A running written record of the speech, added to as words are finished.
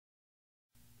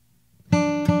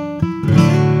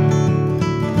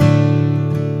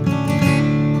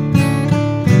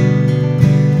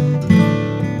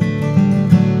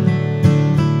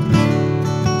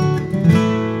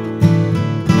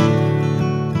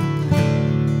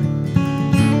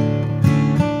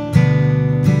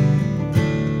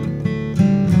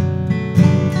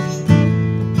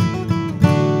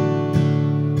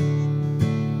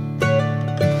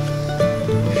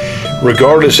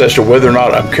regardless as to whether or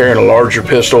not I'm carrying a larger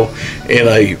pistol in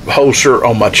a holster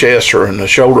on my chest or in a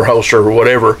shoulder holster or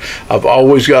whatever, I've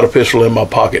always got a pistol in my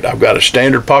pocket. I've got a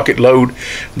standard pocket load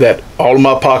that all of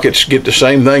my pockets get the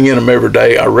same thing in them every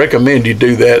day. I recommend you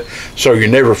do that so you're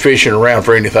never fishing around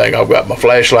for anything. I've got my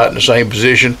flashlight in the same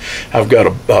position. I've got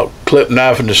a clip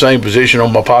knife in the same position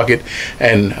on my pocket,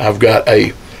 and I've got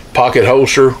a pocket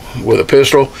holster with a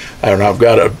pistol, and I've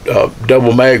got a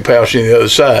double mag pouch on the other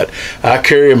side. I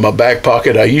carry in my back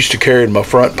pocket. I used to carry in my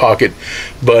front pocket,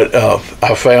 but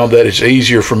I found that it's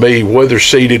easier for me, whether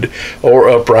seated or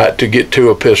upright, to get to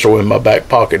a pistol in my back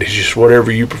pocket. It's just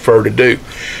whatever you prefer to do.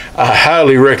 I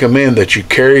highly recommend that you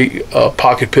carry a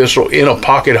pocket pistol in a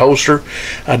pocket holster.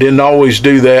 I didn't always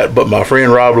do that, but my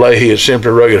friend Rob Leahy at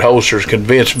Simply Rugged Holsters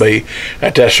convinced me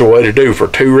that that's the way to do for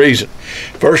two reasons.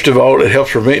 First of all, it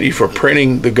helps prevent you from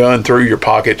printing the gun through your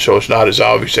pocket so it's not as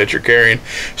obvious that you're carrying.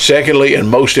 Secondly, and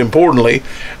most importantly,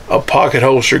 a pocket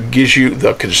holster gives you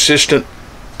the consistent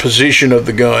position of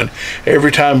the gun.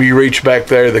 Every time you reach back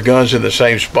there, the gun's in the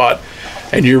same spot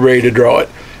and you're ready to draw it.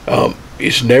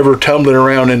 It's never tumbling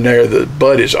around in there. The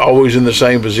butt is always in the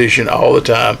same position all the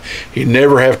time. You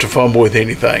never have to fumble with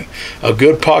anything. A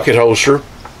good pocket holster,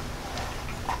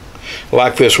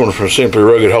 like this one from Simply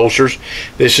Rugged Holsters,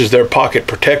 this is their pocket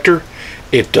protector.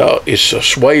 It's a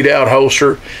suede out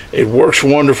holster. It works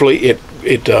wonderfully.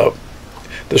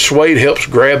 The suede helps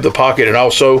grab the pocket, and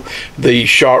also the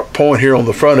sharp point here on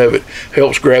the front of it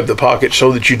helps grab the pocket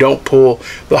so that you don't pull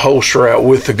the holster out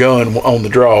with the gun on the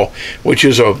draw, which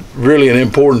is really an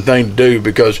important thing to do,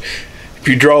 because if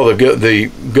you draw the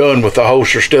gun with the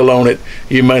holster still on it,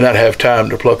 you may not have time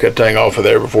to pluck that thing off of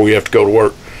there before you have to go to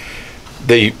work.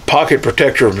 The pocket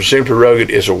protector from Simply Rugged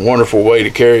is a wonderful way to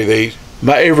carry these.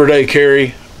 My everyday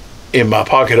carry in my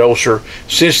pocket holster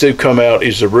since they've come out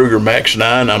is the Ruger Max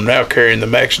 9. I'm now carrying the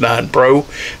Max 9 Pro.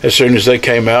 As soon as they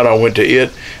came out, I went to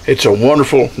it. It's a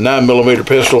wonderful 9mm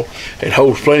pistol. It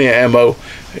holds plenty of ammo.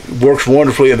 It works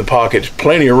wonderfully in the pockets.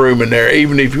 Plenty of room in there.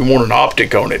 Even if you want an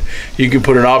optic on it, you can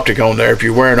put an optic on there. If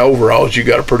you're wearing overalls, you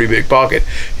got a pretty big pocket.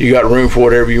 You got room for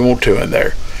whatever you want to in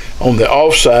there. On the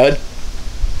off side,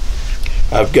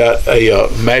 I've got a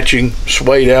matching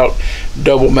suede out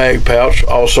double mag pouch,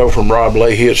 also from Rob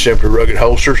Leahy at Simply Rugged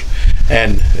Holsters,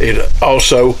 and it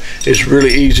also is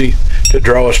really easy to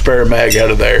draw a spare mag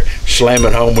out of there, slam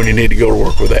it home when you need to go to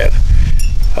work with that.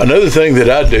 Another thing that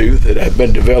I do that I've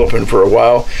been developing for a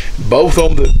while, both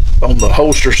on the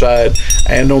holster side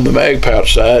and on the mag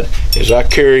pouch side, is I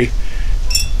carry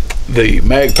the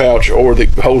mag pouch or the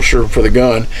holster for the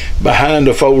gun behind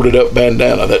a folded up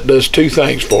bandana. That does two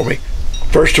things for me.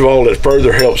 First of all, it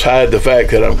further helps hide the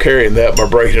fact that I'm carrying that by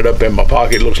breaking it up in my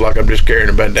pocket. It looks like I'm just carrying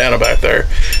a bandana back there.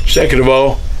 Second of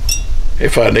all,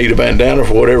 if I need a bandana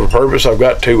for whatever purpose, I've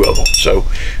got two of them. So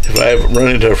if I ever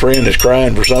run into a friend that's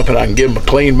crying for something, I can give them a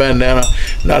clean bandana,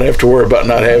 not have to worry about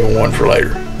not having one for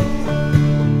later.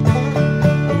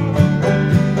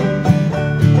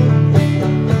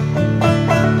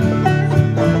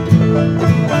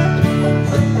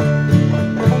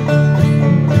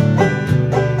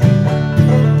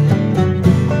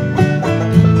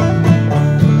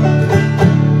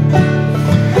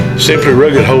 Simply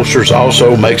Rugged Holsters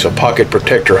also makes a pocket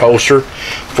protector holster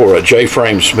for a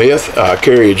J-Frame Smith. I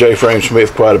carry a J-Frame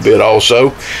Smith quite a bit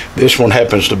also. This one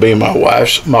happens to be my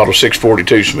wife's Model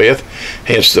 642 Smith,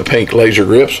 hence the pink laser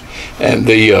grips. And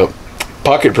the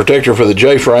pocket protector for the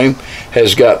J-Frame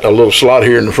has got a little slot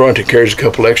here in the front that carries a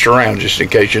couple extra rounds just in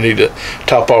case you need to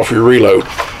top off your reload.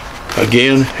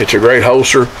 Again, it's a great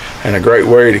holster and a great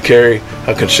way to carry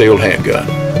a concealed handgun.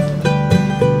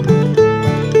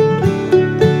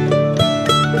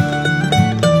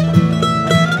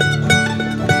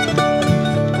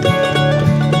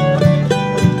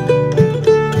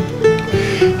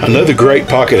 Another great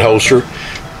pocket holster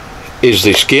is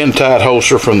the SkinTight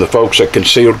Holster from the folks at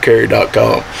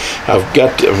ConcealedCarry.com.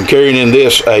 I'm carrying in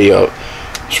this a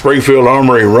Springfield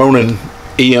Armory Ronin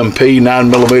EMP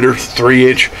 9mm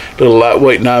 3-inch little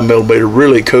lightweight 9mm,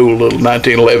 really cool little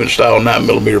 1911 style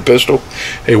 9mm pistol.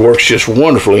 It works just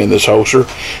wonderfully in this holster,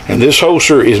 and this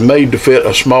holster is made to fit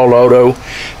a small auto,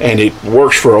 and it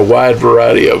works for a wide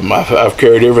variety of them. I've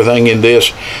carried everything in this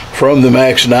from the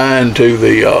Max 9 to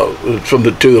the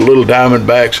little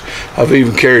Diamondbacks. I've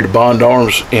even carried a Bond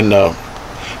Arms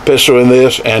pistol in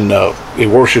this, and it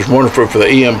works just wonderful for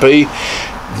the EMP.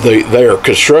 They are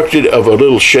constructed of a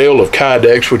little shell of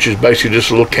Kydex, which is basically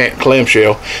just a little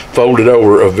clamshell folded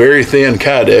over a very thin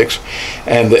Kydex,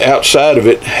 and the outside of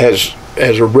it has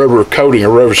a rubber coating, a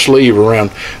rubber sleeve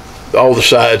around all the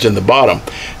sides and the bottom.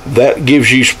 That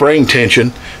gives you spring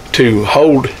tension to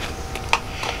hold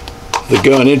the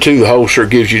gun into the holster.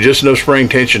 It gives you just enough spring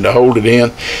tension to hold it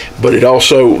in, but it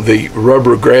also, the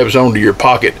rubber grabs onto your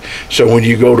pocket, so when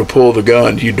you go to pull the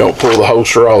gun, you don't pull the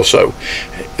holster also.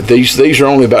 These are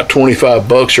only about 25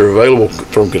 bucks. They're available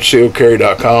from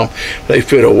concealedcarry.com. They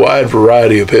fit a wide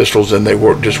variety of pistols and they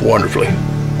work just wonderfully.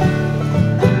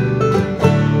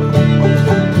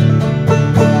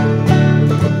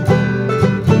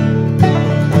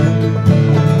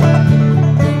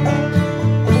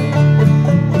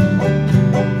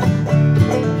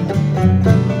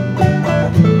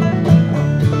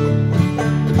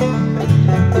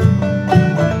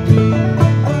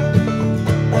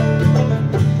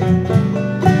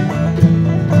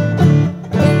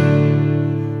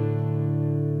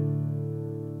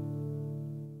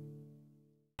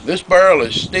 This barrel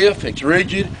is stiff, it's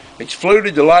rigid, it's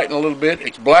fluted to lighten a little bit,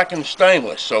 it's black and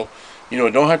stainless, so you know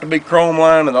it don't have to be chrome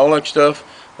lined and all that stuff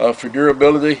for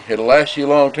durability. It'll last you a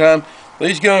long time.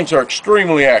 These guns are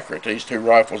extremely accurate. These two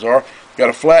rifles are. Got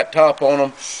a flat top on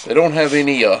them. They don't have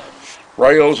any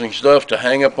rails and stuff to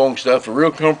hang up on stuff. They're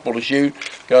real comfortable to shoot.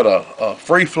 Got a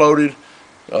free floated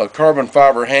carbon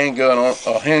fiber handgun on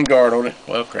handguard on it.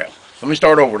 Well, crap. Let me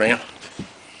start over then.